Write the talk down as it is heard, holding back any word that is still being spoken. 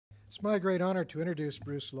It's my great honor to introduce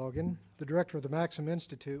Bruce Logan, the director of the Maxim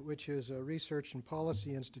Institute, which is a research and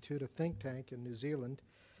policy institute, a think tank in New Zealand,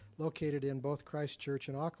 located in both Christchurch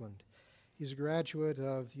and Auckland. He's a graduate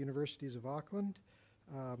of the Universities of Auckland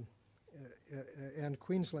and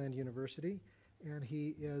Queensland University, and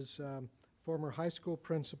he is former high school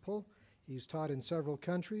principal. He's taught in several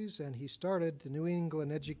countries, and he started the New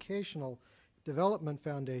England Educational Development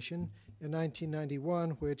Foundation in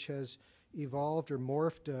 1991, which has evolved or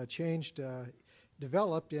morphed, changed,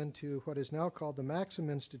 developed into what is now called the Maxim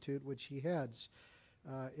Institute, which he heads.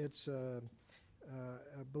 It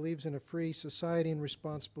believes in a free society and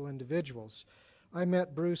responsible individuals. I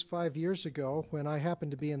met Bruce 5 years ago when I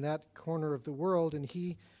happened to be in that corner of the world, and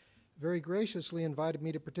he very graciously invited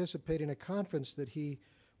me to participate in a conference that he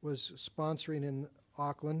was sponsoring in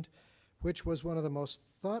Auckland, which was one of the most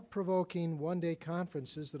thought-provoking one-day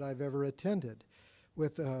conferences that I've ever attended,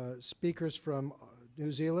 with speakers from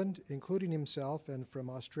New Zealand, including himself, and from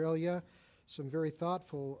Australia, some very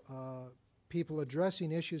thoughtful people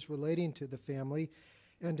addressing issues relating to the family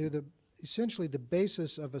and to essentially the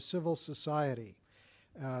basis of a civil society.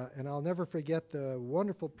 And I'll never forget the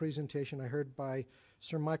wonderful presentation I heard by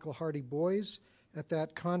Sir Michael Hardy Boys at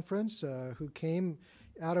that conference, who came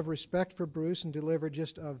out of respect for Bruce and delivered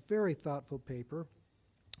just a very thoughtful paper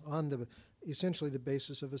on essentially the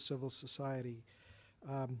basis of a civil society.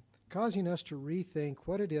 Causing us to rethink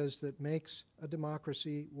what it is that makes a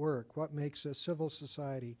democracy work, what makes a civil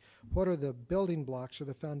society, what are the building blocks or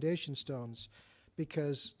the foundation stones,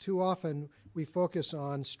 because too often we focus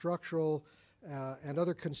on structural and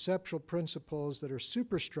other conceptual principles that are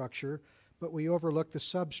superstructure, but we overlook the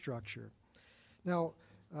substructure. Now,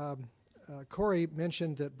 Corey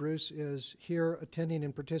mentioned that Bruce is here attending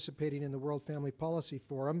and participating in the World Family Policy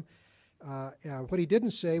Forum. What he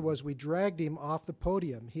didn't say was we dragged him off the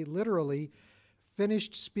podium. He literally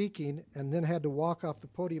finished speaking and then had to walk off the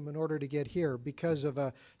podium in order to get here because of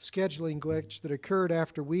a scheduling glitch that occurred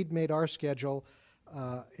after we'd made our schedule.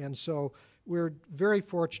 And so we're very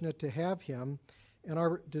fortunate to have him. And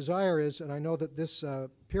our desire is, and I know that this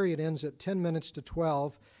period ends at 10 minutes to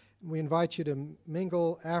 12, we invite you to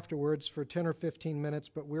mingle afterwards for 10 or 15 minutes,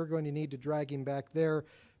 but we're going to need to drag him back there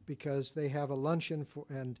because they have a luncheon,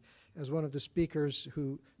 and as one of the speakers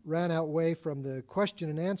who ran out way from the question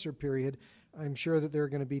and answer period, I'm sure that there are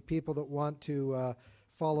going to be people that want to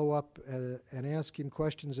follow up and ask him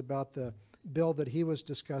questions about the bill that he was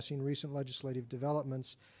discussing, recent legislative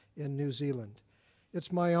developments in New Zealand.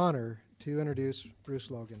 It's my honor to introduce Bruce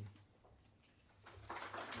Logan.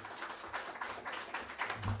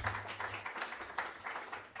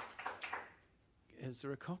 Is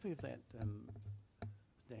there a copy of that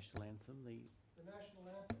national anthem? The national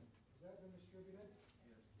anthem, has that been distributed?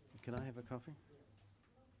 Can I have a copy?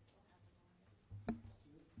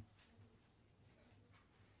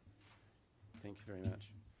 Thank you very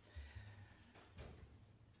much.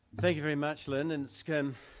 Thank you very much, Lynn. And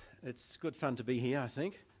it's good fun to be here, I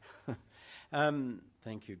think.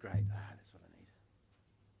 Thank you, great. That's what I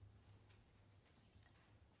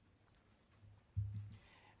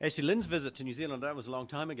need. Actually, Lynn's visit to New Zealand, that was a long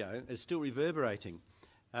time ago, is still reverberating.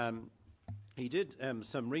 He did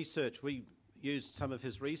some research. We used some of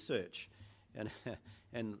his research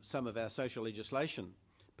and some of our social legislation,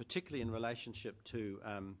 particularly in relationship to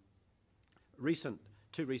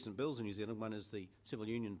two recent bills in New Zealand. One is the Civil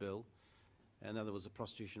Union Bill, and the other was the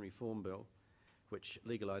Prostitution Reform Bill, which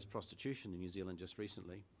legalised prostitution in New Zealand just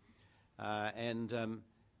recently.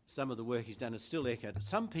 Some of the work he's done is still echoed.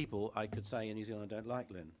 Some people, I could say, in New Zealand don't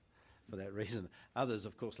like Lynn for that reason. Others,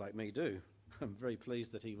 of course, like me, do. I'm very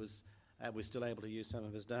pleased that we're still able to use some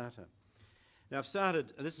of his data. Now, I've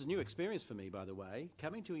started, this is a new experience for me, by the way,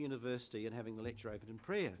 coming to a university and having the lecture open in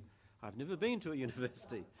prayer. I've never been to a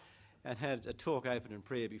university and had a talk open in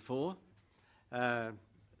prayer before, but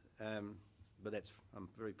I'm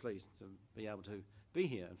very pleased to be able to be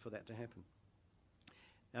here and for that to happen.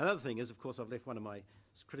 Now, another thing is, of course, I've left one of my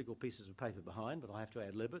critical pieces of paper behind, but I'll have to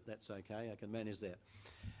ad-lib it. That's okay. I can manage that.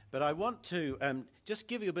 But I want to just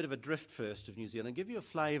give you a bit of a drift first of New Zealand, give you a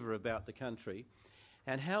flavour about the country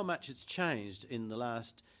and how much it's changed in the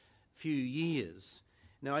last few years.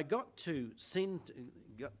 Now, I got a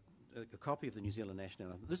copy of the New Zealand National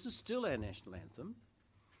Anthem. This is still our national anthem.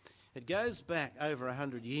 It goes back over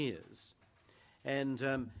 100 years,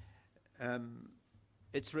 and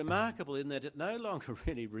it's remarkable in that it no longer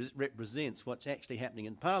really represents what's actually happening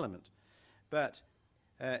in Parliament. But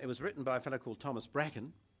it was written by a fellow called Thomas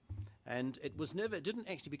Bracken, and it didn't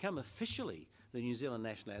actually become officially the New Zealand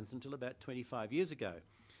National Anthem until about 25 years ago.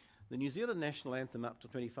 The New Zealand National Anthem up to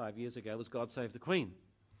 25 years ago was God Save the Queen.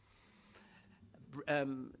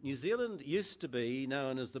 New Zealand used to be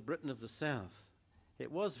known as the Britain of the South.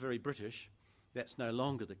 It was very British. That's no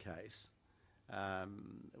longer the case.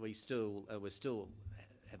 We still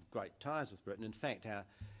have great ties with Britain. In fact, our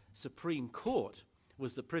Supreme Court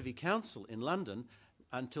was the Privy Council in London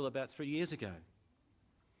until about 3 years ago.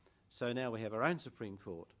 So now we have our own Supreme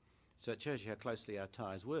Court. So it shows you how closely our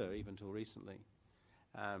ties were, even till recently.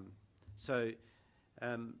 I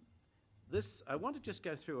want to just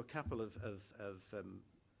go through a couple of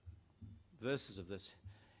verses of this.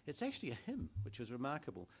 It's actually a hymn, which was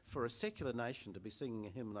remarkable for a secular nation to be singing a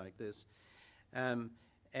hymn like this. And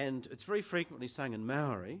it's very frequently sung in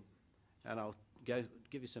Maori, and I'll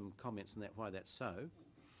give you some comments on that, why that's so.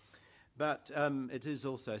 But it is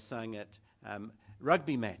also sung at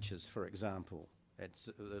rugby matches, for example. It's,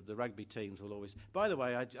 the rugby teams will always... By the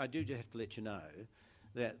way, I do have to let you know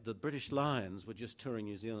that the British Lions were just touring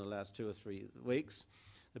New Zealand the last 2 or 3 weeks.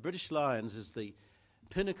 The British Lions is the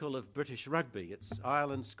pinnacle of British rugby. It's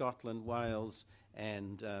Ireland, Scotland, Wales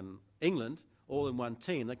and England all in one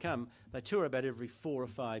team. They tour about every 4 or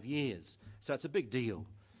 5 years, so it's a big deal.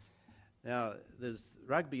 Now,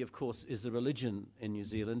 rugby, of course, is a religion in New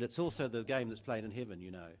Zealand. It's also the game that's played in heaven,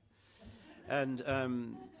 you know. And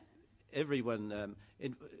everyone,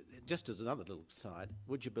 just as another little side,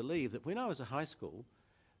 would you believe that when I was at high school,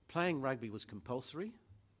 playing rugby was compulsory?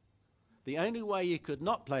 The only way you could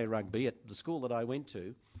not play rugby at the school that I went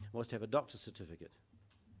to was to have a doctor's certificate.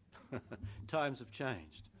 Times have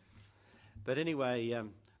changed. But anyway,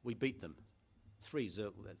 we beat them. We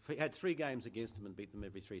had 3 games against them and beat them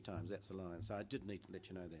every 3 times. That's the line. So I did need to let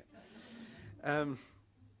you know that.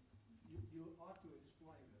 You ought to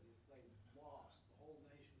explain that if they lost, the whole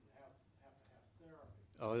nation would have to have therapy.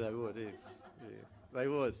 Oh, they would, yes. Yeah. They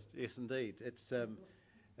would, yes, indeed. It's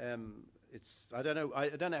I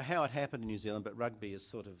don't know how it happened in New Zealand, but rugby is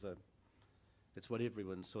sort of it's what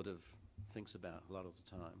everyone sort of thinks about a lot of the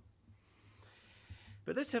time.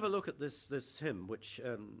 But let's have a look at this hymn, which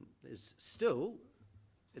is still,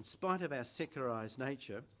 in spite of our secularized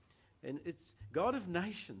nature, and it's God of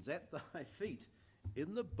nations at thy feet,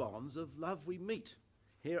 in the bonds of love we meet.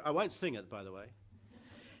 Here, I won't sing it, by the way.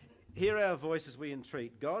 Hear our voices we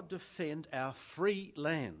entreat. God defend our free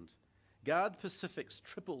land. Guard Pacific's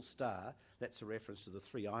triple star, that's a reference to the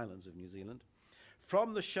 3 islands of New Zealand,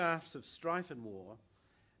 from the shafts of strife and war.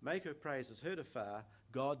 Make her praises heard afar.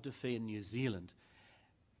 God defend New Zealand.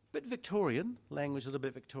 Bit Victorian, language a little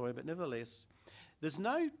bit Victorian, but nevertheless, there's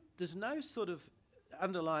no sort of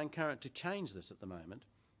underlying current to change this at the moment.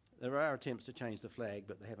 There are attempts to change the flag,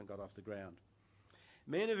 but they haven't got off the ground.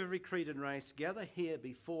 Men of every creed and race, gather here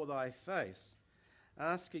before thy face,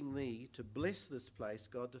 asking thee to bless this place,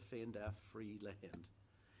 God defend our free land,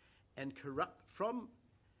 and corrupt from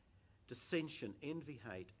dissension, envy,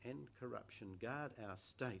 hate, and corruption, guard our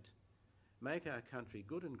state, make our country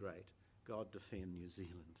good and great, God defend New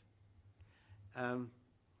Zealand.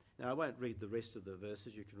 Now, I won't read the rest of the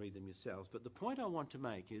verses, you can read them yourselves, but the point I want to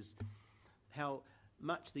make is how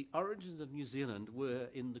much the origins of New Zealand were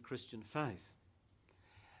in the Christian faith.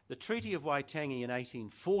 The Treaty of Waitangi in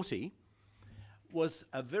 1840 was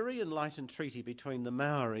a very enlightened treaty between the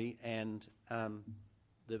Maori and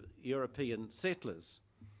the European settlers.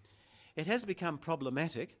 It has become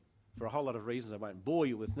problematic for a whole lot of reasons I won't bore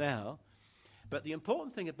you with now, but the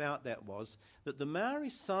important thing about that was that the Maori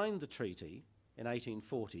signed the treaty in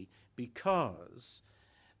 1840 because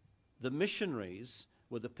the missionaries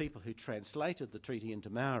were the people who translated the treaty into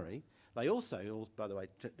Maori. They also by the way,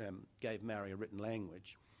 gave Maori a written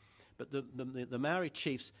language. But the Maori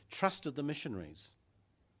chiefs trusted the missionaries.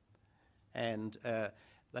 And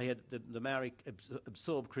they had the Maori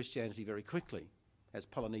absorbed Christianity very quickly, as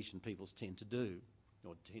Polynesian peoples tend to do,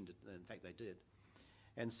 or tended, in fact they did.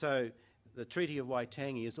 And so the Treaty of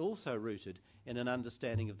Waitangi is also rooted in an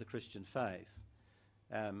understanding of the Christian faith.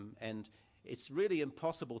 And it's really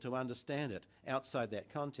impossible to understand it outside that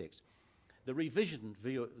context. The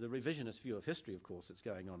revisionist view of history, of course, that's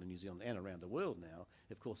going on in New Zealand and around the world now,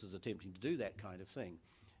 of course, is attempting to do that kind of thing.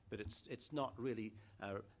 But it's not really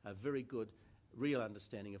a very good, real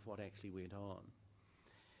understanding of what actually went on.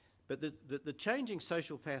 But the changing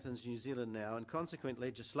social patterns in New Zealand now and consequent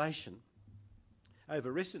legislation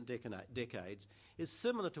over recent decades is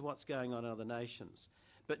similar to what's going on in other nations.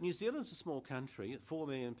 But New Zealand's a small country, 4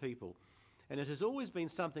 million people, and it has always been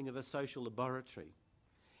something of a social laboratory.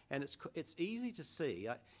 And it's easy to see,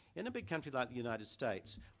 in a big country like the United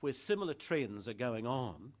States, where similar trends are going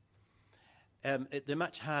on, they're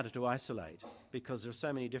much harder to isolate because there are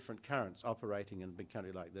so many different currents operating in a big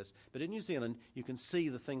country like this. But in New Zealand, you can see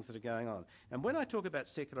the things that are going on. And when I talk about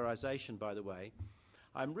secularization, by the way,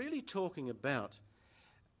 I'm really talking about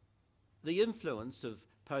the influence of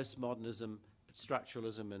postmodernism,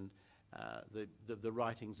 structuralism, and the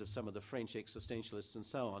writings of some of the French existentialists and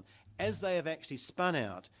so on, as they have actually spun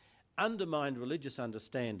out, undermined religious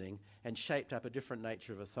understanding and shaped up a different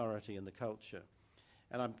nature of authority in the culture.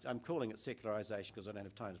 And I'm calling it secularization because I don't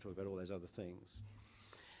have time to talk about all those other things.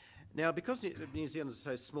 Now, because New Zealand is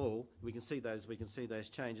so small, we can see those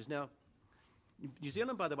changes. Now, New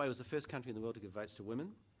Zealand, by the way, was the first country in the world to give votes to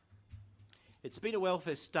women. It's been a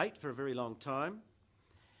welfare state for a very long time,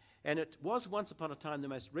 and it was once upon a time the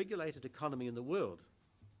most regulated economy in the world.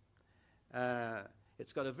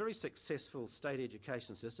 It's got a very successful state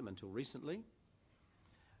education system until recently,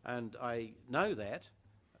 and I know that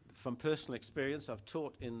from personal experience. I've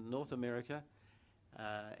taught in North America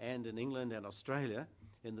and in England and Australia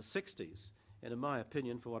in the 60s, and in my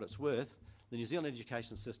opinion, for what it's worth, the New Zealand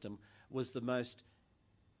education system was the most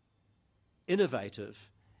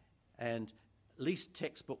innovative and least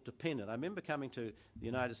textbook dependent. I remember coming to the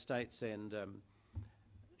United States and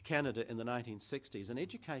Canada in the 1960s, and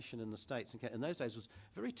education in the States in those days was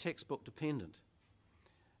very textbook dependent.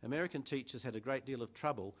 American teachers had a great deal of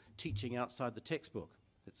trouble teaching outside the textbook,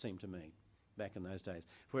 it seemed to me, back in those days.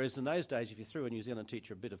 Whereas in those days, if you threw a New Zealand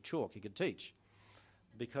teacher a bit of chalk, he could teach,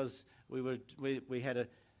 because we had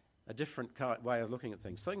a different way of looking at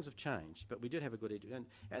things. Things have changed, but we did have a good education.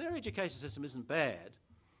 And our education system isn't bad,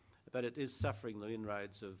 but it is suffering the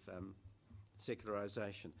inroads of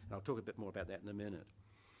secularization. And I'll talk a bit more about that in a minute.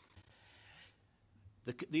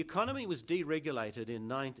 The economy was deregulated in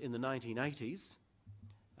the 1980s,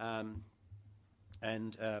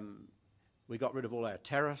 and we got rid of all our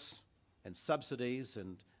tariffs and subsidies,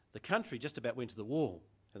 and the country just about went to the wall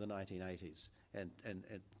in the 1980s and in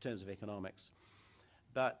terms of economics.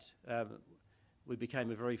 But we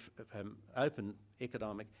became a very open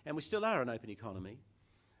economic, and we still are an open economy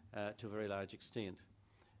to a very large extent.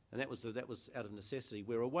 And that was out of necessity.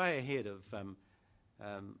 We're way ahead of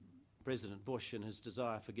President Bush and his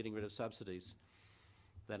desire for getting rid of subsidies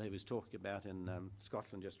that he was talking about in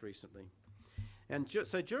Scotland just recently. And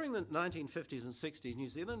so during the 1950s and 60s, New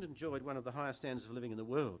Zealand enjoyed one of the highest standards of living in the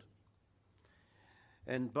world.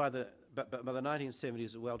 And by the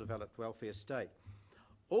 1970s, a well-developed welfare state.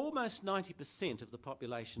 Almost 90% of the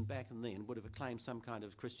population back then would have claimed some kind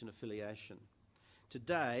of Christian affiliation.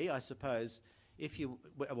 Today, I suppose,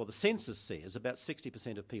 the census says about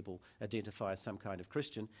 60% of people identify as some kind of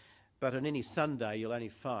Christian, but on any Sunday you'll only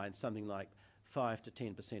find something like 5 to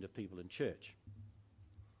 10% of people in church,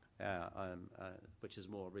 which is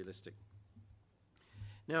more realistic.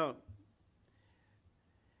 Now,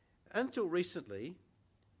 until recently,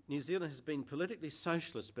 New Zealand has been politically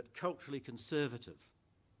socialist but culturally conservative.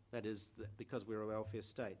 That is because we're a welfare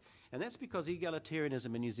state. And that's because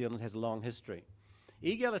egalitarianism in New Zealand has a long history.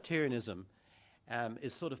 Egalitarianism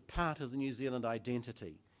is sort of part of the New Zealand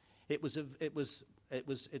identity. It was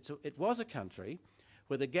a country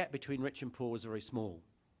where the gap between rich and poor was very small,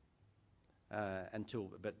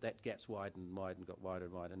 but that gap's widened and widened, got wider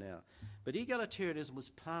and wider now. But egalitarianism was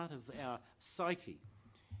part of our psyche,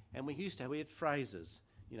 and we had phrases,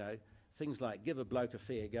 things like "give a bloke a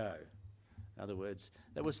fair go." In other words,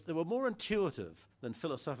 they were more intuitive than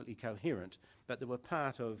philosophically coherent, but they were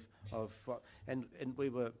part of what, and we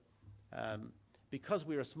were, because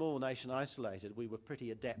we were a small nation isolated, we were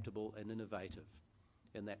pretty adaptable and innovative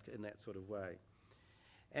in that sort of way.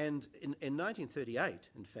 And in 1938,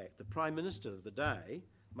 in fact, the Prime Minister of the day,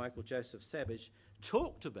 Michael Joseph Savage,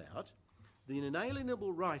 talked about the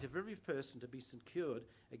inalienable right of every person to be secured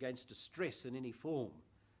against distress in any form.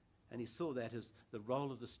 And he saw that as the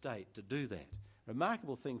role of the state to do that.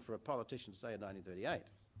 Remarkable thing for a politician to say in 1938.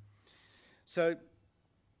 So,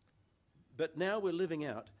 but now we're living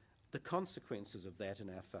out the consequences of that in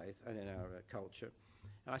our faith and in our culture.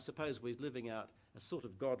 And I suppose we're living out a sort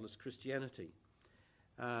of godless Christianity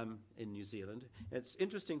in New Zealand. It's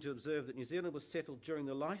interesting to observe that New Zealand was settled during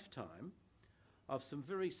the lifetime of some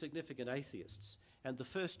very significant atheists. And the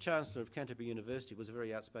first Chancellor of Canterbury University was a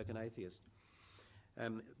very outspoken atheist.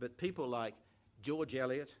 But people like George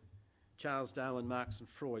Eliot, Charles Darwin, Marx and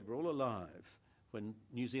Freud were all alive when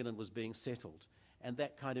New Zealand was being settled. And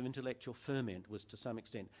that kind of intellectual ferment was to some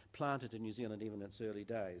extent planted in New Zealand even in its early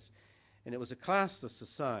days. And it was a classless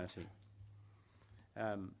society.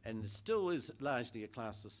 And it still is largely a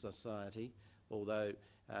classless society, although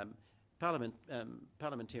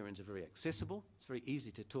parliamentarians are very accessible. It's very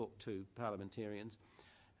easy to talk to parliamentarians.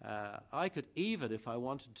 I could even, if I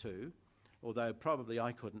wanted to, although probably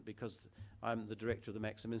I couldn't because I'm the director of the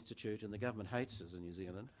Maxim Institute and the government hates us in New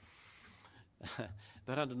Zealand.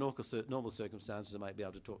 But under normal circumstances, I might be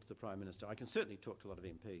able to talk to the Prime Minister. I can certainly talk to a lot of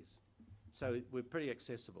MPs. So we're pretty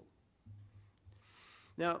accessible.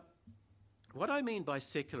 Now, what I mean by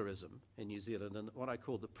secularism in New Zealand, and what I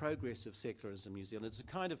call the progressive secularism in New Zealand,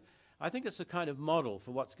 I think it's a kind of model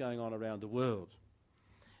for what's going on around the world.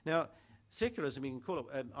 Now, secularism, you can call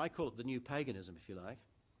it, I call it the new paganism, if you like,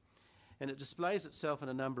 and it displays itself in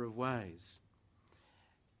a number of ways.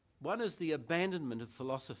 One is the abandonment of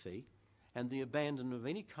philosophy and the abandonment of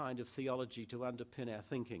any kind of theology to underpin our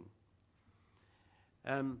thinking.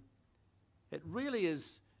 It really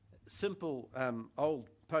is simple old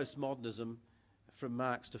postmodernism from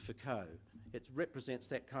Marx to Foucault. It represents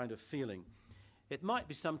that kind of feeling. It might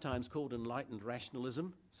be sometimes called enlightened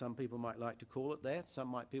rationalism. Some people might like to call it that.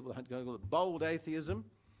 People like to call it bold atheism.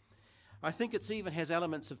 I think it even has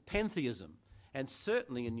elements of pantheism. And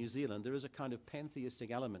certainly in New Zealand, there is a kind of pantheistic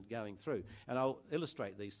element going through. And I'll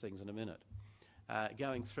illustrate these things in a minute,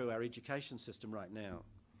 going through our education system right now.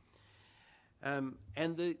 And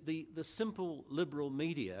the simple liberal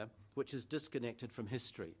media, which is disconnected from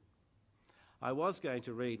history. I was going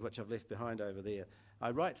to read, which I've left behind over there.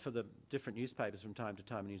 I write for the different newspapers from time to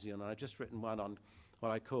time in New Zealand. I've just written one on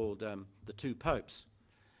what I called the two popes.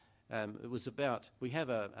 It was about, we have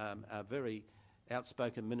a very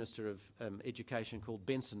outspoken minister of education called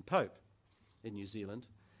Benson Pope in New Zealand.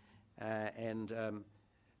 And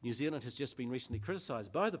New Zealand has just been recently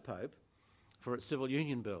criticised by the Pope for its civil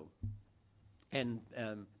union bill. And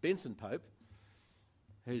Benson Pope,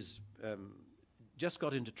 who's just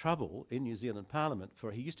got into trouble in New Zealand Parliament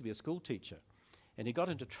for, he used to be a school teacher, and he got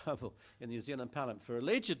into trouble in the New Zealand Parliament for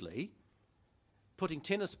allegedly putting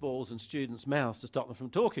tennis balls in students' mouths to stop them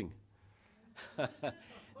from talking.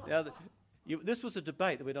 Now, this was a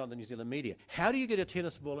debate that went on in the New Zealand media. How do you get a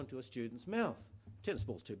tennis ball into a student's mouth? Tennis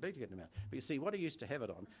ball's too big to get in the mouth. But you see, what he used to have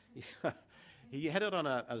it on, he had it on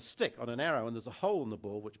a stick, on an arrow, and there's a hole in the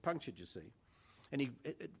ball which punctured, you see. And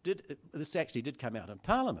this actually did come out in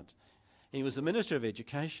Parliament. And he was the Minister of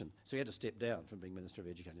Education, so he had to step down from being Minister of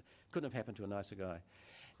Education. Couldn't have happened to a nicer guy.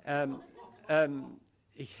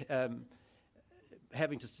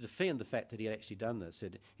 Having to defend the fact that he had actually done this,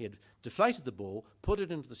 he had deflated the ball, put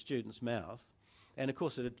it into the student's mouth, and of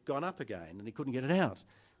course it had gone up again, and he couldn't get it out,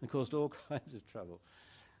 and caused all kinds of trouble.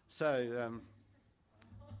 So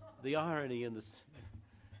the irony in this,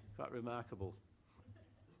 quite remarkable.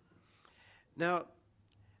 Now,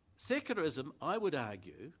 secularism, I would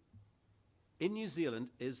argue, in New Zealand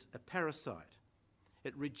is a parasite.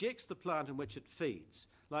 It rejects the plant in which it feeds.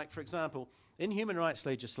 Like, for example, in human rights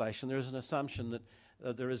legislation, there is an assumption that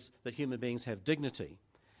that human beings have dignity.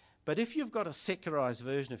 But if you've got a secularised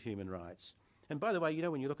version of human rights, and by the way, you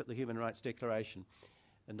know, when you look at the Human Rights Declaration,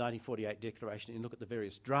 the 1948 Declaration, and you look at the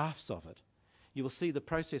various drafts of it, you will see the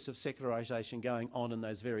process of secularisation going on in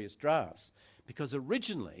those various drafts, because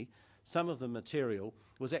originally some of the material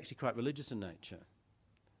was actually quite religious in nature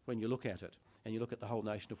when you look at it, and you look at the whole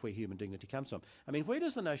notion of where human dignity comes from. I mean, where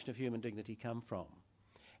does the notion of human dignity come from?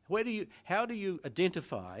 How do you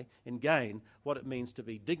identify and gain what it means to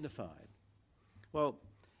be dignified? Well,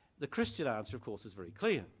 the Christian answer, of course, is very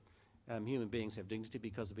clear. Human beings have dignity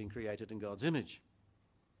because they've been created in God's image.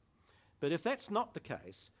 But if that's not the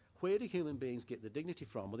case, where do human beings get the dignity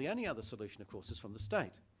from? Well, the only other solution, of course, is from the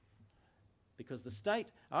state. Because the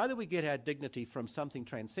state, either we get our dignity from something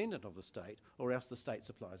transcendent of the state, or else the state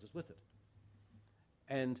supplies us with it.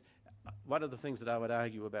 And one of the things that I would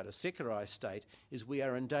argue about a secularised state is we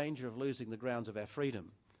are in danger of losing the grounds of our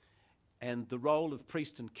freedom. And the role of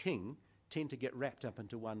priest and king tend to get wrapped up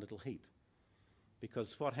into one little heap.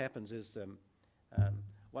 Because what happens is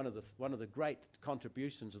one of the great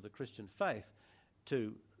contributions of the Christian faith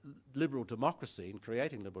to liberal democracy and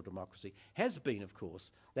creating liberal democracy has been, of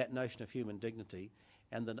course, that notion of human dignity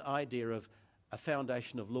and the idea of a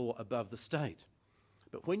foundation of law above the state.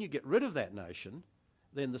 But when you get rid of that notion,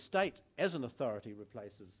 then the state as an authority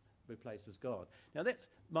replaces God. Now that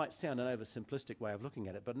might sound an oversimplistic way of looking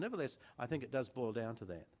at it, but nevertheless I think it does boil down to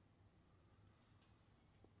that.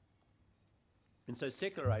 And so a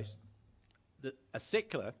secularised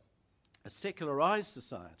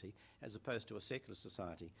society, as opposed to a secular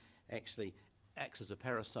society, actually acts as a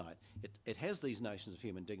parasite. It has these notions of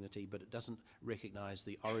human dignity, but it doesn't recognise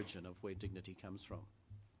the origin of where dignity comes from.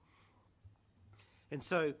 And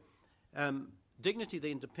so dignity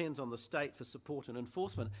then depends on the state for support and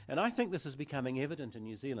enforcement. And I think this is becoming evident in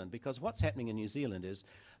New Zealand, because what's happening in New Zealand is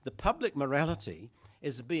the public morality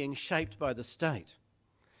is being shaped by the state.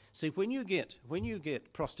 See, when you get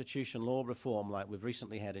prostitution law reform like we've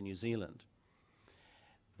recently had in New Zealand,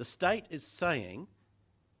 the state is saying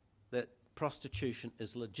that prostitution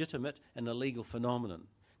is legitimate and a legal phenomenon.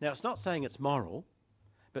 Now, it's not saying it's moral,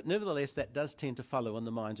 but nevertheless that does tend to follow in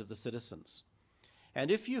the minds of the citizens. And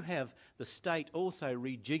if you have the state also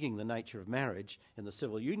rejigging the nature of marriage in the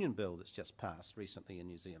Civil Union Bill that's just passed recently in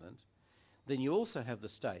New Zealand, then you also have the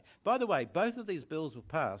state. By the way, both of these bills were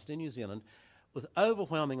passed in New Zealand with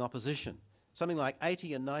overwhelming opposition. Something like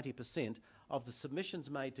 80 and 90% of the submissions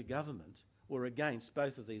made to government were against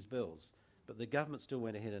both of these bills. But the government still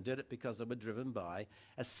went ahead and did it because they were driven by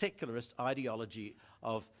a secularist ideology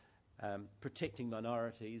of protecting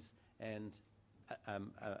minorities and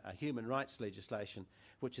a human rights legislation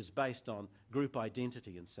which is based on group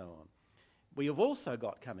identity and so on. We have also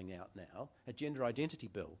got coming out now a gender identity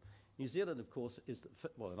bill. New Zealand, of course, is,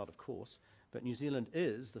 well, not of course, but New Zealand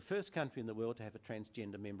is the first country in the world to have a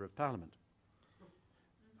transgender member of parliament.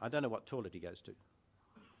 I don't know what toilet he goes to.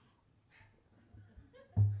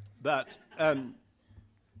 But, and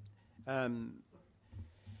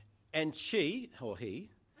she, or he,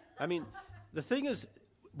 I mean, the thing is,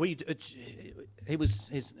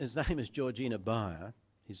 his name is Georgina Beyer.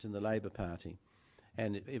 He's in the Labour Party,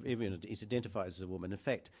 and he identifies as a woman. In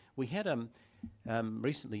fact, we had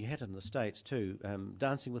recently, you had in the States too,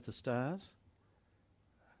 Dancing with the Stars.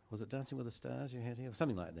 Was it Dancing with the Stars you had here?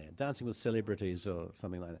 Something like that. Dancing with Celebrities or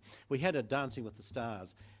something like that. We had a Dancing with the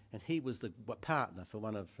Stars, and he was the partner for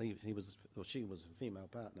one of she was a female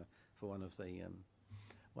partner for one of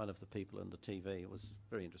the people in the TV. It was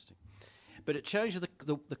very interesting. But it shows you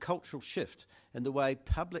the cultural shift and the way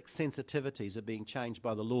public sensitivities are being changed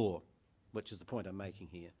by the law, which is the point I'm making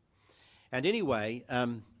here. And anyway,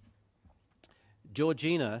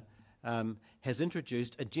 Georgina has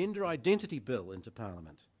introduced a gender identity bill into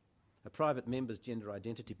Parliament, a private member's gender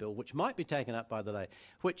identity bill, which might be taken up by the lay,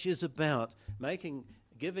 which is about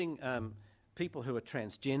giving people who are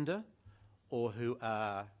transgender or who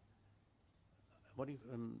are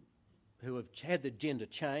who have had their gender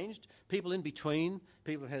changed, people in between,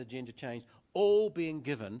 people who have had their gender changed, all being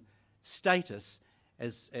given status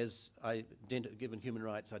as given human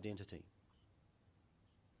rights identity.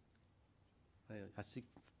 I see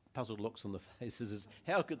puzzled looks on the faces as,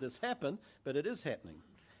 how could this happen? But it is happening.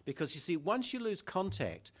 Because, you see, once you lose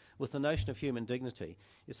contact with the notion of human dignity,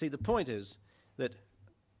 you see, the point is that,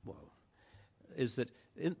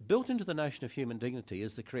 built into the notion of human dignity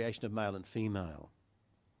is the creation of male and female.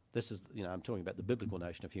 This is, I'm talking about the biblical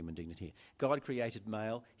notion of human dignity here. God created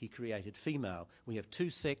male, he created female. We have two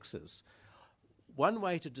sexes. One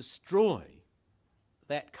way to destroy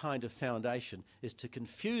that kind of foundation is to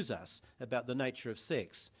confuse us about the nature of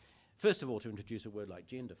sex. First of all, to introduce a word like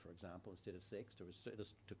gender, for example, instead of sex,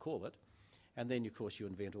 to call it. And then, of course, you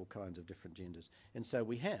invent all kinds of different genders. And so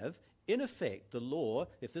we have, in effect, the law,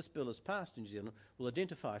 if this bill is passed in New Zealand, will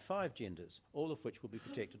identify 5 genders, all of which will be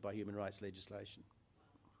protected by human rights legislation.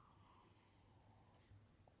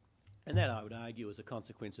 And that, I would argue, is a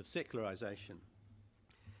consequence of secularization.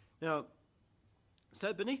 Now,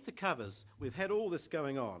 so beneath the covers, we've had all this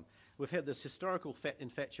going on. We've had this historical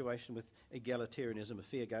infatuation with egalitarianism, a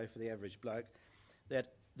fair go for the average bloke,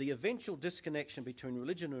 that the eventual disconnection between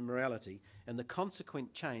religion and morality and the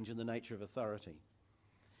consequent change in the nature of authority.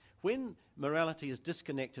 When morality is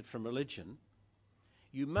disconnected from religion,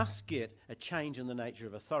 you must get a change in the nature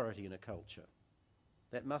of authority in a culture.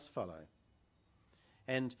 That must follow.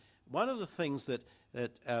 And one of the things that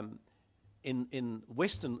in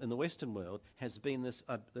the Western world has been this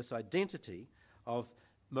identity of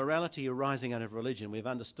morality arising out of religion. We've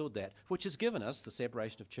understood that, which has given us the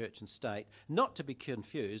separation of church and state, not to be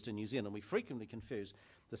confused in New Zealand. We frequently confuse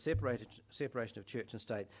the separation of church and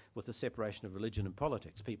state with the separation of religion and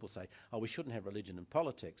politics. People say, oh, we shouldn't have religion and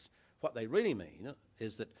politics. What they really mean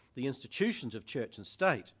is that the institutions of church and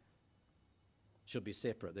state should be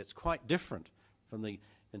separate. That's quite different from the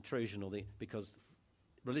intrusion because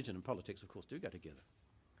religion and politics, of course, do go together.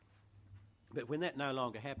 But when that no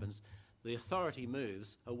longer happens, the authority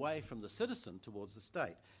moves away from the citizen towards the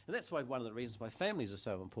state. And that's why one of the reasons why families are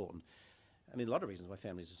so important. I mean, a lot of reasons why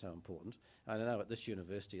families are so important. I know at this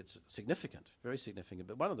university it's significant, very significant,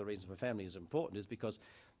 but one of the reasons why family is important is because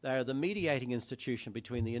they are the mediating institution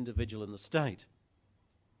between the individual and the state.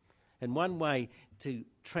 And one way to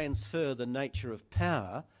transfer the nature of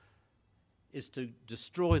power is to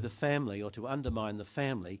destroy the family or to undermine the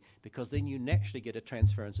family, because then you naturally get a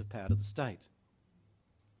transference of power to the state.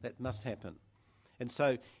 That must happen. And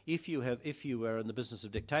so if you were in the business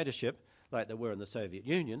of dictatorship, like they were in the Soviet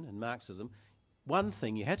Union and Marxism, one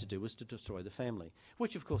thing you had to do was to destroy the family,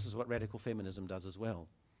 which of course is what radical feminism does as well,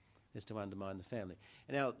 is to undermine the family.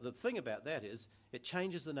 And now the thing about that is it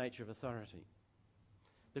changes the nature of authority.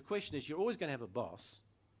 The question is, you're always going to have a boss.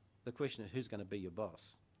 The question is, who's going to be your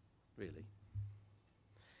boss, really?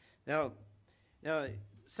 Now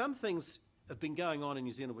some things have been going on in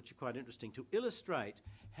New Zealand, which are quite interesting, to illustrate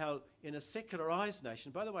how in a secularised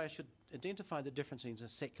nation, by the way, I should identify the difference between a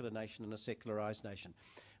secular nation and a secularised nation.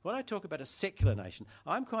 When I talk about a secular nation,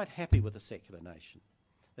 I'm quite happy with a secular nation.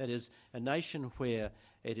 That is, a nation where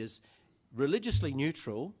it is religiously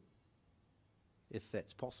neutral, if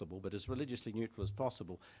that's possible, but as religiously neutral as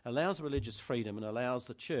possible, allows religious freedom and allows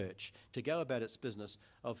the church to go about its business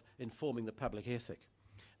of informing the public ethic.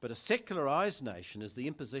 But a secularised nation is the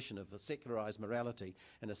imposition of a secularised morality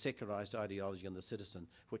and a secularised ideology on the citizen,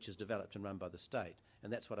 which is developed and run by the state.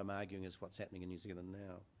 And that's what I'm arguing is what's happening in New Zealand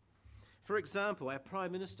now. For example, our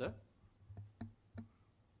Prime Minister,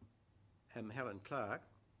 Helen Clark,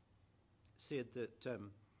 said that,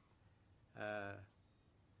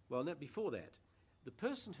 before that, the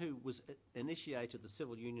person who initiated the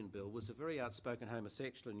Civil Union Bill was a very outspoken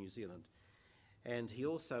homosexual in New Zealand, and he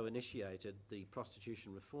also initiated the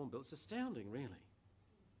Prostitution Reform Bill. It's astounding, really.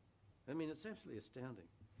 I mean, it's absolutely astounding.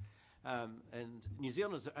 And New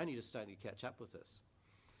Zealanders are only just starting to catch up with this.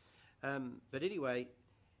 But anyway,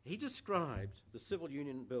 he described the Civil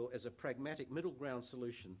Union Bill as a pragmatic middle ground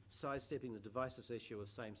solution, sidestepping the divisive issue of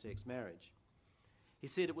same-sex marriage. He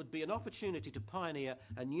said it would be an opportunity to pioneer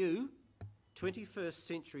a new 21st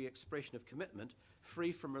century expression of commitment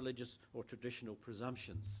free from religious or traditional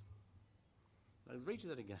presumptions. I'll read you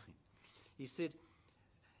that again. He said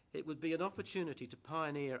it would be an opportunity to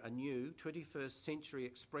pioneer a new 21st century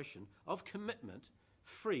expression of commitment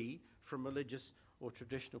free from religious or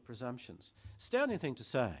traditional presumptions. Astounding thing to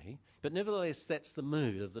say, but nevertheless that's the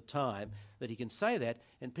mood of the time, that he can say that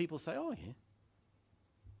and people say, oh yeah.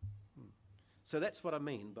 So that's what I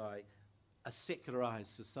mean by a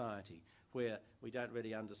secularised society, where we don't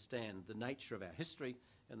really understand the nature of our history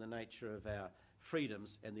and the nature of our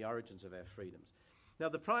freedoms and the origins of our freedoms. Now,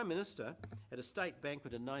 the Prime Minister, at a state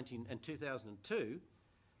banquet in 2002,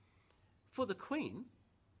 for the Queen,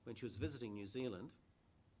 when she was visiting New Zealand,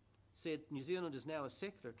 said, New Zealand is now a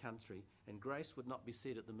secular country and grace would not be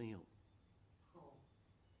said at the meal.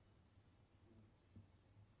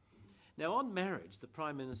 Now, on marriage, the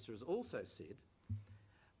Prime Minister has also said,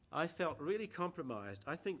 I felt really compromised.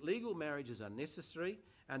 I think legal marriages are necessary,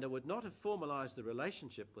 and I would not have formalised the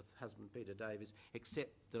relationship with husband Peter Davies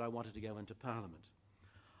except that I wanted to go into Parliament.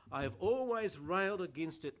 I have always railed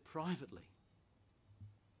against it privately.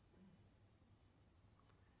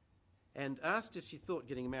 And asked if she thought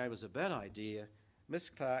getting married was a bad idea, Miss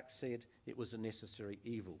Clark said it was a necessary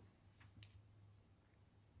evil.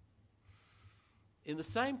 In the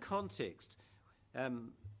same context,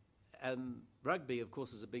 rugby, of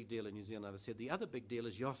course, is a big deal in New Zealand, I've said. The other big deal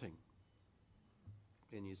is yachting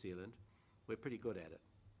in New Zealand. We're pretty good at it.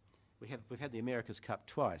 We've had the America's Cup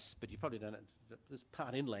twice, but you probably don't know. This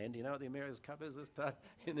part inland, you know what the America's Cup is, this part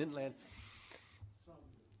in inland?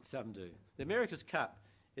 Some do. The America's Cup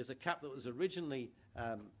is a cup that was originally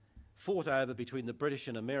fought over between the British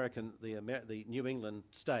and American, the New England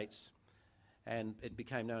states, and it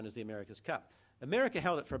became known as the America's Cup. America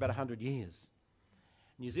held it for about 100 years.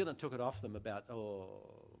 New Zealand took it off them about 10 or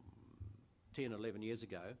 11 years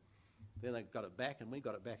ago. Then they got it back, and we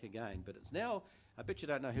got it back again. But it's now, I bet you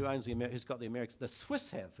don't know who's got the Americans. The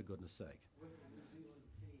Swiss have, for goodness sake.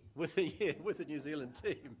 With the New Zealand team. With the New Zealand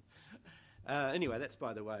team. Anyway, that's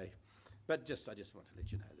by the way. But I just want to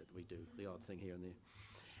let you know that we do the odd thing here and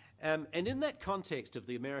there. And in that context of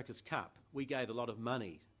the America's Cup, we gave a lot of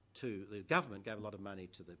money to, the government gave a lot of money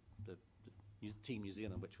to the Team New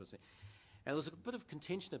Zealand, which was, and there was a bit of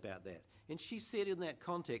contention about that. And she said in that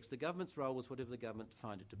context, the government's role was whatever the government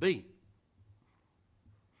defined it to be,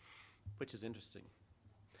 which is interesting.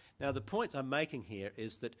 Now, the point I'm making here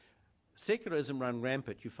is that secularism run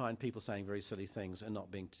rampant. You find people saying very silly things and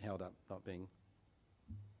not being held up, not being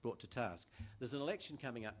brought to task. There's an election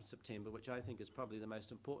coming up in September, which I think is probably the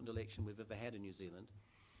most important election we've ever had in New Zealand.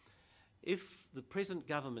 If the present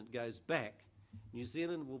government goes back, New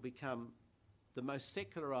Zealand will become the most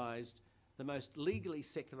secularised, the most legally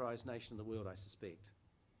secularised nation in the world, I suspect.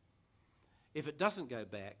 If it doesn't go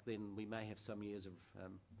back, then we may have some years of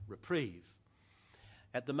reprieve.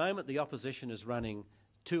 At the moment, the opposition is running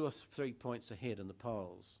 2 or 3 points ahead in the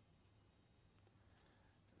polls.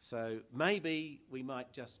 So maybe we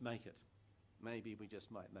might just make it. Maybe we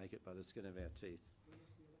just might make it by the skin of our teeth. When is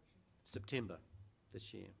the election? September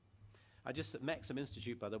this year. At Maxim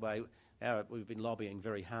Institute, by the way, we've been lobbying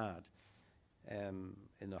very hard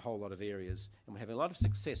in a whole lot of areas, and we're having a lot of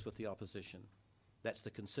success with the opposition. That's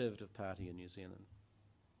the Conservative Party in New Zealand.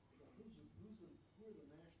 Who are the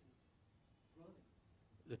nationals running?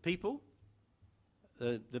 The people,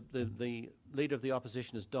 the leader of the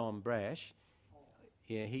opposition is Don Brash.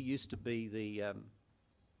 Yeah, he used to be the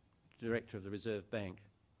director of the Reserve Bank.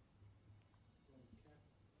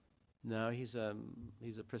 No, he's a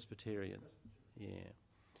Presbyterian. Yeah.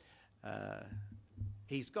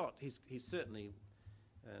 He's certainly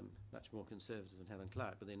much more conservative than Helen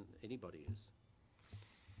Clark, but then anybody is.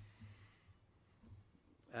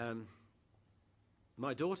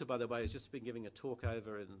 My daughter, by the way, has just been giving a talk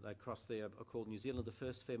over across there called New Zealand, the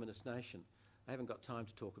First Feminist Nation. I haven't got time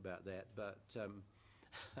to talk about that, but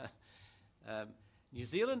New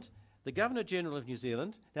Zealand, the Governor-General of New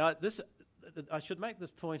Zealand. Now, I should make this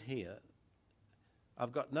point here.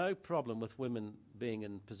 I've got no problem with women being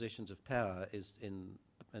in positions of power in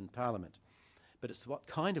Parliament, but it's what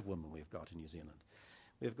kind of woman we've got in New Zealand.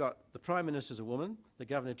 We've got the Prime Minister as a woman, the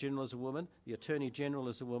Governor-General is a woman, the Attorney-General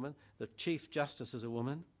is a woman, the Chief Justice is a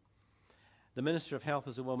woman, the Minister of Health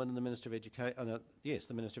is a woman, and the Minister of Education,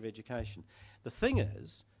 the Minister of Education. The thing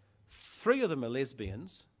is, 3 of them are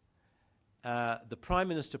lesbians. The Prime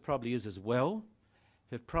Minister probably is as well.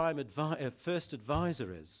 Her first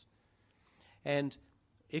advisor is. And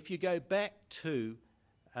if you go back to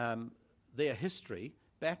their history,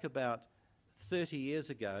 back about 30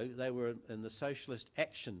 years ago, they were in the Socialist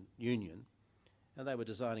Action Union, and they were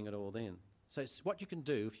designing it all then. So it's what you can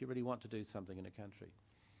do if you really want to do something in a country.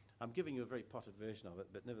 I'm giving you a very potted version of it,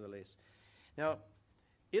 but nevertheless. Now,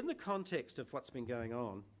 in the context of what's been going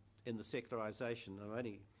on in the secularisation,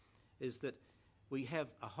 is that we have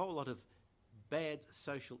a whole lot of bad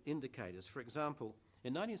social indicators. For example,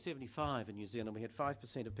 in 1975 in New Zealand, we had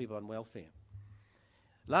 5% of people on welfare.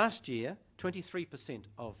 Last year, 23%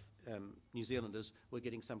 of New Zealanders were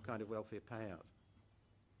getting some kind of welfare payout.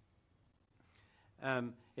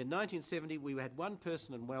 In 1970, we had 1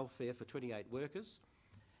 person in welfare for 28 workers.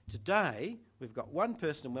 Today, we've got 1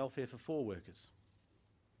 person in welfare for 4 workers.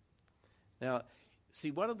 Now,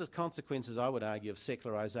 see, one of the consequences, I would argue, of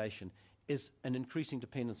secularisation is an increasing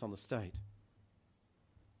dependence on the state.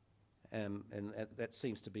 And that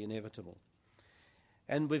seems to be inevitable.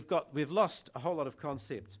 And we've lost a whole lot of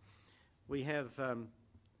concepts. We have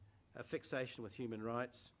a fixation with human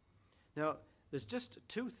rights. Now, there's just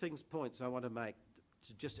 2 points I want to make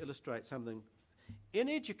to just illustrate something. In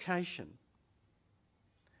education,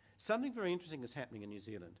 something very interesting is happening in New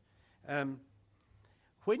Zealand.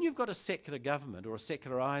 When you've got a secular government or a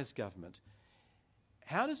secularised government,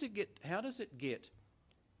 how does it get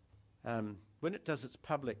when it does its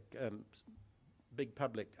public, big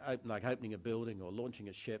public, like opening a building or launching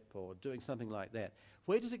a ship or doing something like that,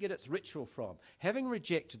 where does it get its ritual from? Having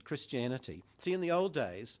rejected Christianity, see, in the old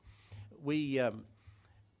days,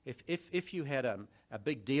 if you had a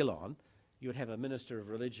big deal on, you would have a minister of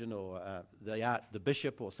religion or the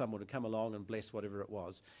bishop or someone would come along and bless whatever it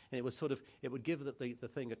was, and it would give the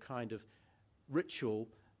thing a kind of ritual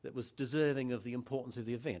that was deserving of the importance of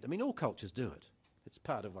the event. I mean, all cultures do it. It's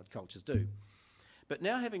part of what cultures do. But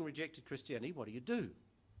now, having rejected Christianity, what do?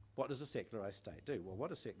 What does a secularised state do? Well,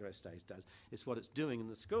 what a secularised state does is what it's doing in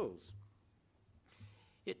the schools.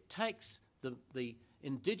 It takes the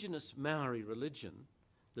indigenous Maori religion,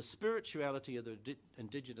 the spirituality of the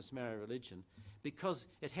indigenous Maori religion, because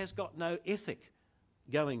it has got no ethic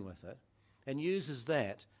going with it, and uses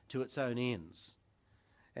that to its own ends.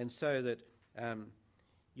 And so that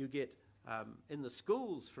you get, in the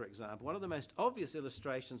schools, for example, one of the most obvious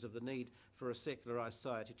illustrations of the need for a secularised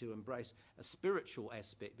society to embrace a spiritual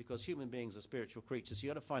aspect, because human beings are spiritual creatures, you've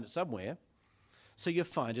got to find it somewhere. So you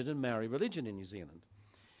find it in Maori religion in New Zealand.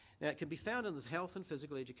 Now, it can be found in the health and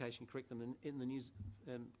physical education curriculum in the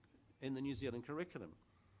New Zealand curriculum.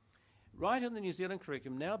 Right in the New Zealand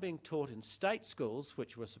curriculum, now being taught in state schools,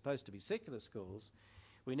 which were supposed to be secular schools,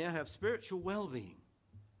 we now have spiritual well-being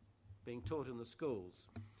being taught in the schools.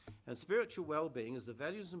 And spiritual well-being is the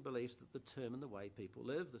values and beliefs that determine the way people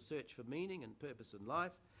live, the search for meaning and purpose in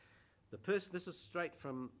life. This is straight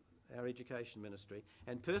from our education ministry,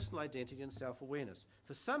 and personal identity and self-awareness.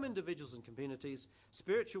 For some individuals and communities,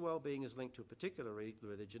 spiritual well-being is linked to a particular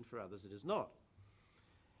religion, for others it is not.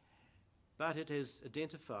 But it is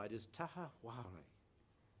identified as taha wahare,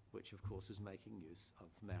 which of course is making use of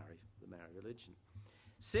the Maori religion.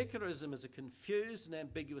 Secularism is a confused and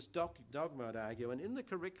ambiguous dogma, I'd argue, and in the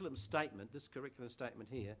curriculum statement, this curriculum statement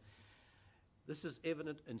here, this is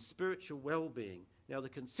evident in spiritual well-being. Now, the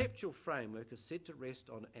conceptual framework is said to rest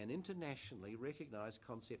on an internationally recognised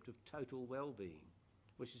concept of total well-being,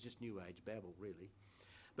 which is just New Age babble, really.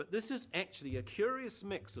 But this is actually a curious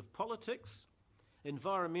mix of politics,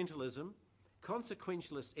 environmentalism,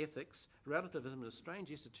 consequentialist ethics, relativism, and a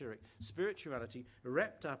strange esoteric spirituality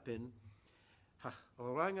wrapped up in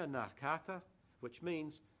oranga nā kata, which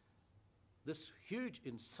means this huge,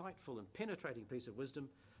 insightful and penetrating piece of wisdom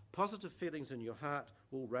Positive feelings in your heart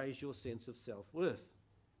will raise your sense of self-worth.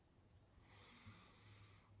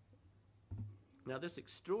 Now, this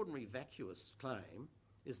extraordinary vacuous claim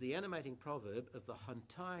is the animating proverb of the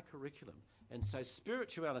entire curriculum. And so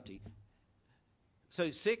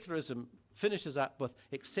secularism finishes up with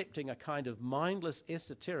accepting a kind of mindless,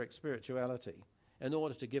 esoteric spirituality in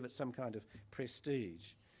order to give it some kind of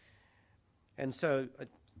prestige. And so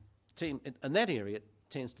in that area, it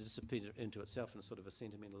tends to disappear into itself in a sort of a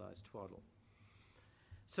sentimentalised twaddle.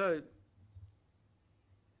 So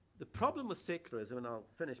the problem with secularism, and I'll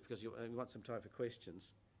finish because you want some time for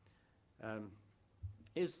questions,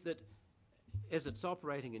 is that as it's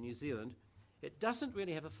operating in New Zealand, it doesn't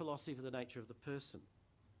really have a philosophy of the nature of the person.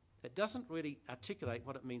 It doesn't really articulate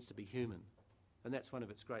what it means to be human, and that's one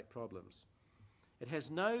of its great problems. It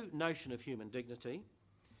has no notion of human dignity,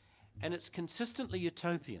 and it's consistently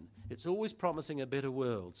utopian. It's always promising a better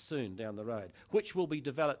world soon down the road, which will be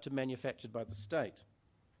developed and manufactured by the state.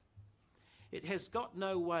 It has got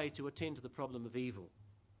no way to attend to the problem of evil.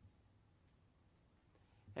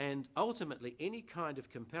 And ultimately, any kind of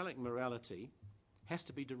compelling morality has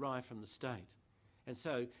to be derived from the state. And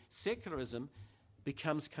so secularism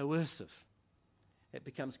becomes coercive. It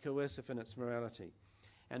becomes coercive in its morality.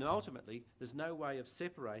 And ultimately, there's no way of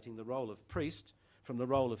separating the role of priest from the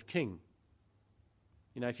role of king.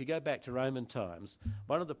 You know, if you go back to Roman times,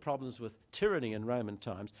 one of the problems with tyranny in Roman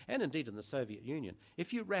times, and indeed in the Soviet Union,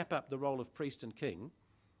 if you wrap up the role of priest and king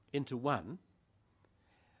into one,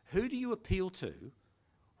 who do you appeal to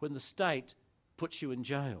when the state puts you in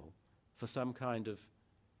jail for some kind of,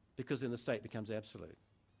 because then the state becomes absolute?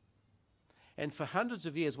 And for hundreds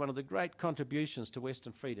of years, one of the great contributions to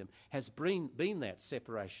Western freedom has been that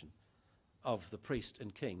separation of the priest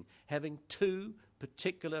and king, having two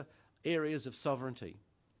particular areas of sovereignty.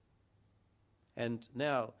 And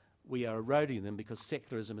now we are eroding them because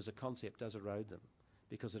secularism as a concept does erode them,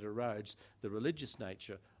 because it erodes the religious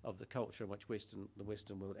nature of the culture in which the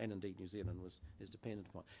Western world, and indeed New Zealand, is dependent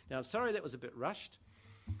upon. Now, I'm sorry that was a bit rushed,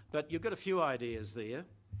 but you've got a few ideas there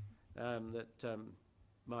that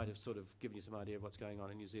might have sort of given you some idea of what's going on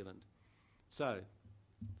in New Zealand. So,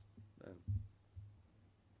 I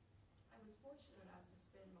was fortunate enough to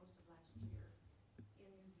spend most of last year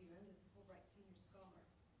in New Zealand as a Fulbright Senior Scholar,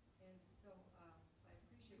 and so I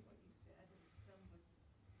appreciate what you said, and some was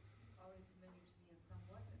already familiar to me and some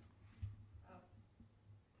wasn't.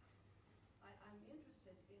 I'm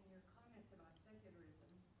interested in your comments about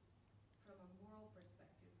secularism from a moral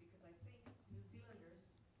perspective, because I think New Zealanders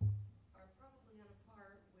are probably on a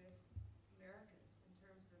par with Americans in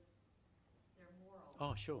terms of their moral.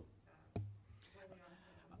 oh, sure. Where they are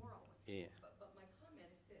in a moral way. Yeah. But my comment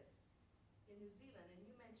is this. In New Zealand, and you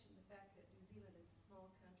mentioned the fact that New Zealand is a small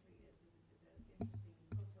country, is an interesting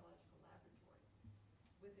sociological laboratory.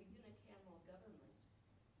 With a unicameral government,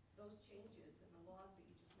 those changes and the laws that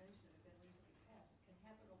you just mentioned that have been recently passed can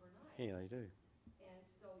happen overnight. Yeah, they do. And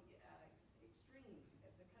so extremes,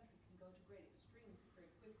 the country can go to great extremes very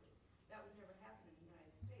quickly. That would never happen in the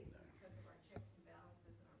United States because of our checks and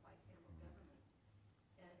balances and our bicameral government.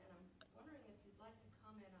 And I'm wondering if you'd like to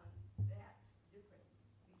comment on that difference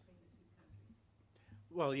between the two countries.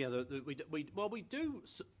 Well, yeah,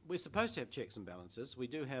 we're supposed to have checks and balances. We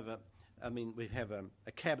do have we have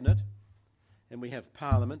a cabinet, and we have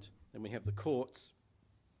parliament, and we have the courts,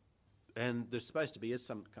 and there's supposed to be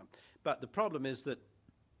some. But the problem is that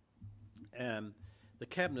the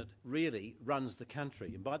cabinet really runs the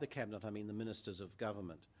country, and by the cabinet I mean the ministers of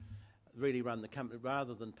government really run the country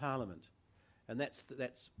rather than parliament, and that's the way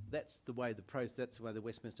that's the way the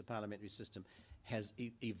Westminster parliamentary system has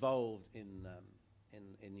evolved in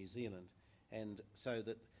New Zealand, and so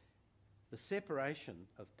that the separation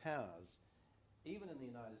of powers, even in the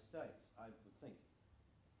United States, I would think,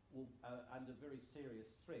 will under very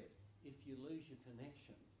serious threat if you lose your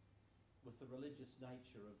connection with the religious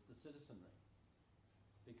nature of the citizenry.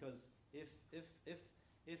 Because if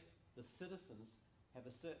the citizens have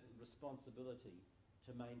a certain responsibility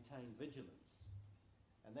to maintain vigilance,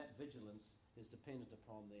 and that vigilance is dependent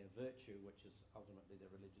upon their virtue, which is ultimately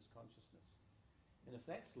their religious consciousness. And if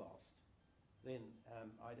that's lost, then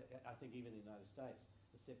I think even in the United States,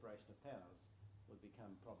 the separation of powers would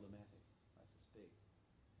become problematic, I suspect.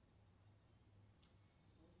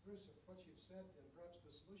 Well, Bruce, if what you've said, then perhaps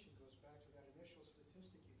the solution goes back to that initial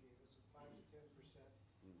statistic you gave us of 5 to 10%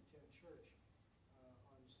 attend church on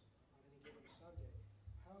any given Sunday.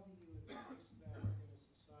 How do you increase that in a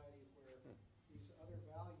society where these other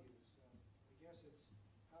values, I guess it's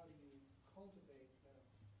how do you cultivate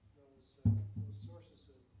those sources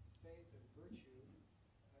of faith and virtue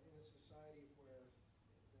in a society where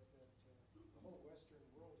the whole Western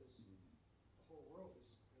world is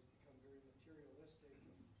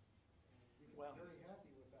Well- very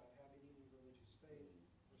happy without having any religious faith,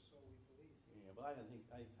 or so we believe. Yeah, but I don't think,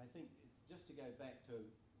 I think, just to go back to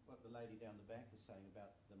what the lady down the back was saying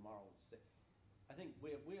about the moral step, I think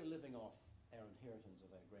we're living off our inheritance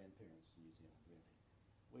of our grandparents in New Zealand,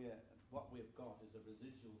 really. What we've got is a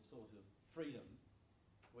residual sort of freedom,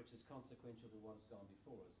 which is consequential to what's gone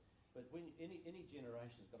before us. But when any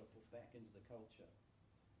generation's got to put back into the culture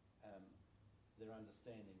their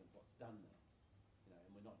understanding of what's done there,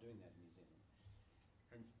 and we're not doing that in New Zealand.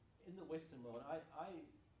 And in the Western world, I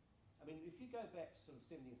mean, if you go back sort of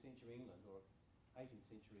 17th century England or 18th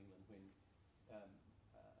century England, when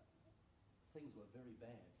things were very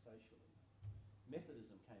bad socially,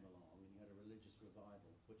 Methodism came along and you had a religious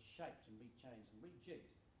revival which shaped and rechanged and rejigged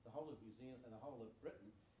the whole of New Zealand and the whole of Britain,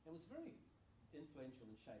 and was very influential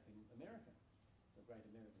in shaping America, the great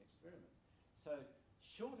American experiment. So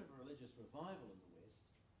short of a religious revival in the West,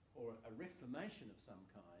 or a reformation of some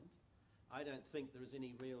kind, I don't think there is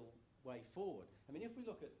any real way forward. I mean, if we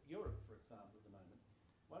look at Europe, for example, at the moment,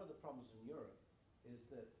 one of the problems in Europe is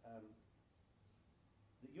that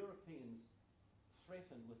the Europeans,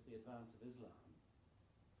 threatened with the advance of Islam,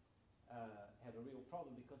 have a real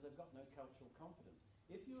problem because they've got no cultural confidence.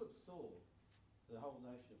 If you absorb the whole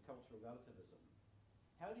notion of cultural relativism,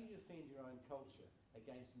 how do you defend your own culture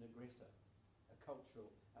against an aggressor,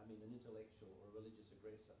 an intellectual or a religious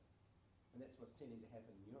aggressor? And that's what's tending to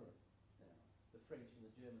happen in Europe now. The French and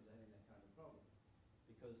the Germans are having that kind of problem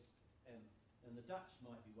because, and the Dutch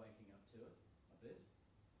might be waking up to it a bit,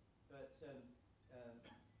 but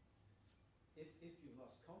if you've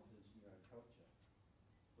lost confidence in your own culture,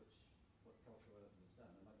 which what cultural relativism has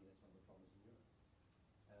done, and I think that's one of the problems in Europe.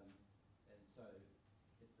 And so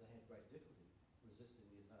they have great difficulty resisting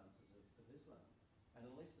the advances of Islam. And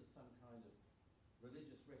unless there's some kind of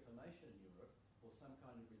religious reformation in Europe, or some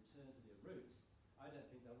kind of return to their roots, I don't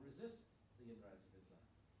think they'll resist the inroads of Islam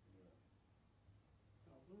in Europe.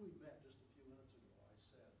 Now, when we met just a few minutes ago, I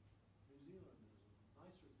said, New Zealand is a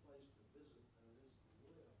nicer place to visit than it is to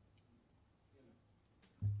live.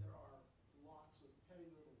 There are lots of petty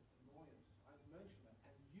little annoyances. I've mentioned that,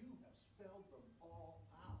 and you have spelled them all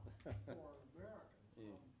out for an American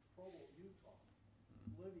from Provo, Utah,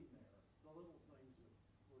 living there. The little things that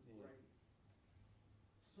were great.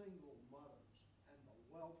 Single mothers and the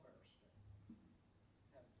welfare state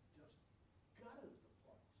have just gutted the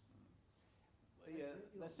place. Well, yeah,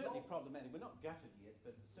 they're certainly problematic. We're not gutted yet,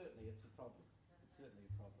 but certainly it's a problem. It's certainly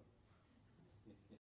a problem.